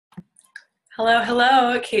Hello,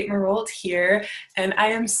 hello, Kate Marolt here, and I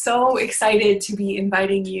am so excited to be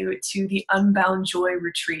inviting you to the Unbound Joy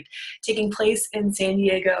Retreat, taking place in San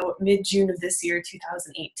Diego mid-June of this year,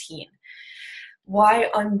 2018. Why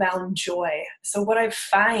Unbound Joy? So what I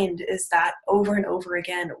find is that over and over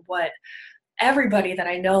again, what everybody that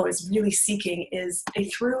I know is really seeking is a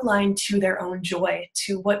through line to their own joy,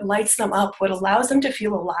 to what lights them up, what allows them to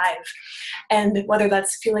feel alive. And whether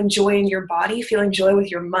that's feeling joy in your body, feeling joy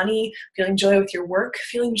with your money, feeling joy with your work,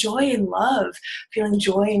 feeling joy in love, feeling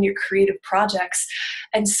joy in your creative projects.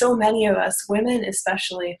 And so many of us, women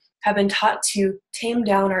especially, have been taught to tame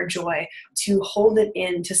down our joy, to hold it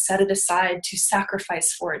in, to set it aside, to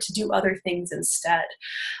sacrifice for it, to do other things instead.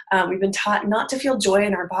 We've been taught not to feel joy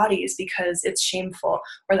in our bodies because it's shameful,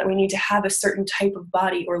 or that we need to have a certain type of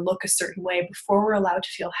body or look a certain way before we're allowed to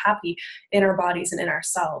feel happy in our bodies and in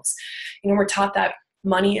ourselves. We're taught that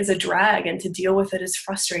money is a drag and to deal with it is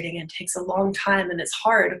frustrating and takes a long time and it's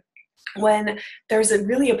hard, when there's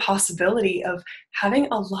really a possibility of having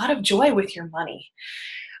a lot of joy with your money.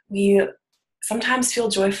 We sometimes feel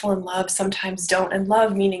joyful in love, sometimes don't. And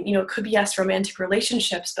love meaning, it could be, yes, romantic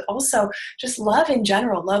relationships, but also just love in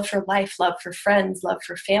general, love for life, love for friends, love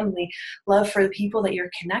for family, love for the people that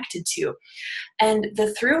you're connected to. And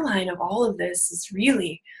the through line of all of this is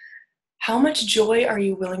really, how much joy are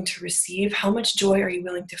you willing to receive? How much joy are you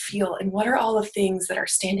willing to feel? And what are all the things that are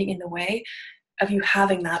standing in the way of you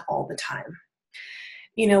having that all the time?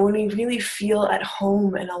 When we really feel at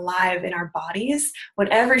home and alive in our bodies,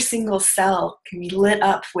 when every single cell can be lit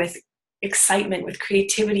up with excitement, with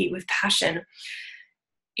creativity, with passion,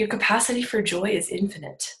 your capacity for joy is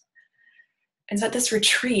infinite. And so at this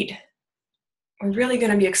retreat, we're really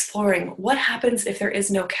going to be exploring what happens if there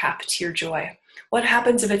is no cap to your joy. What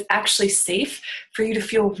happens if it's actually safe for you to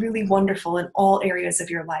feel really wonderful in all areas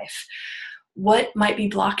of your life? What might be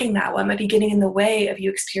blocking that? What might be getting in the way of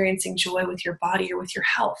you experiencing joy with your body or with your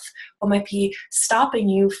health? What might be stopping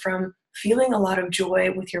you from feeling a lot of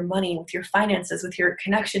joy with your money, with your finances, with your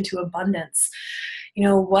connection to abundance?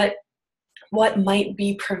 What might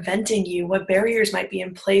be preventing you? What barriers might be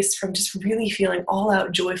in place from just really feeling all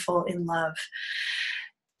out joyful in love?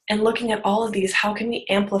 And looking at all of these, how can we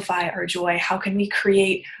amplify our joy? How can we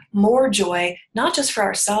create more joy, not just for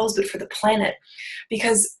ourselves, but for the planet?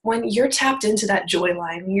 Because when you're tapped into that joy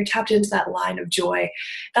line, when you're tapped into that line of joy,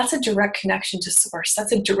 that's a direct connection to source.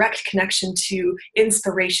 That's a direct connection to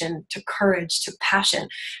inspiration, to courage, to passion,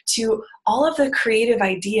 to all of the creative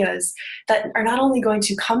ideas that are not only going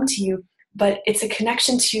to come to you, but it's a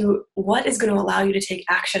connection to what is going to allow you to take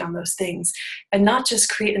action on those things and not just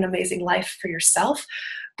create an amazing life for yourself,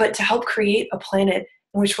 but to help create a planet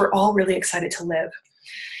in which we're all really excited to live.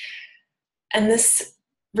 And this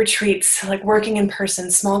retreats, like working in person,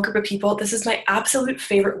 small group of people, this is my absolute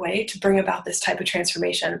favorite way to bring about this type of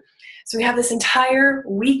transformation. So we have this entire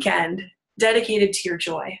weekend dedicated to your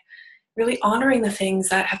joy, really honoring the things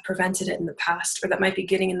that have prevented it in the past or that might be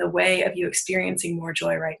getting in the way of you experiencing more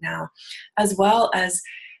joy right now, as well as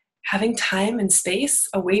having time and space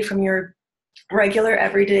away from your regular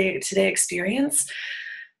everyday today experience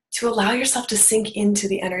to allow yourself to sink into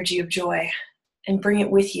the energy of joy and bring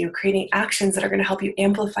it with you, creating actions that are going to help you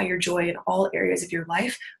amplify your joy in all areas of your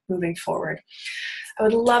life moving forward. I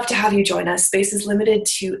would love to have you join us. Space is limited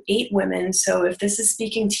to 8 women, so if this is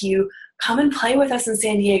speaking to you, come and play with us in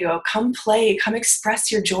San Diego. Come play, come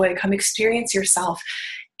express your joy, come experience yourself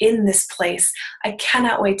in this place. I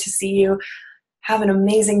cannot wait to see you. Have an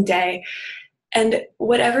amazing day. And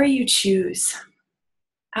whatever you choose,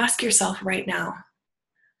 ask yourself right now,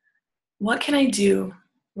 what can I do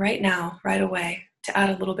right now, right away, to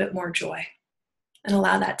add a little bit more joy? And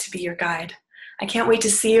allow that to be your guide. I can't wait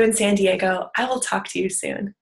to see you in San Diego. I will talk to you soon.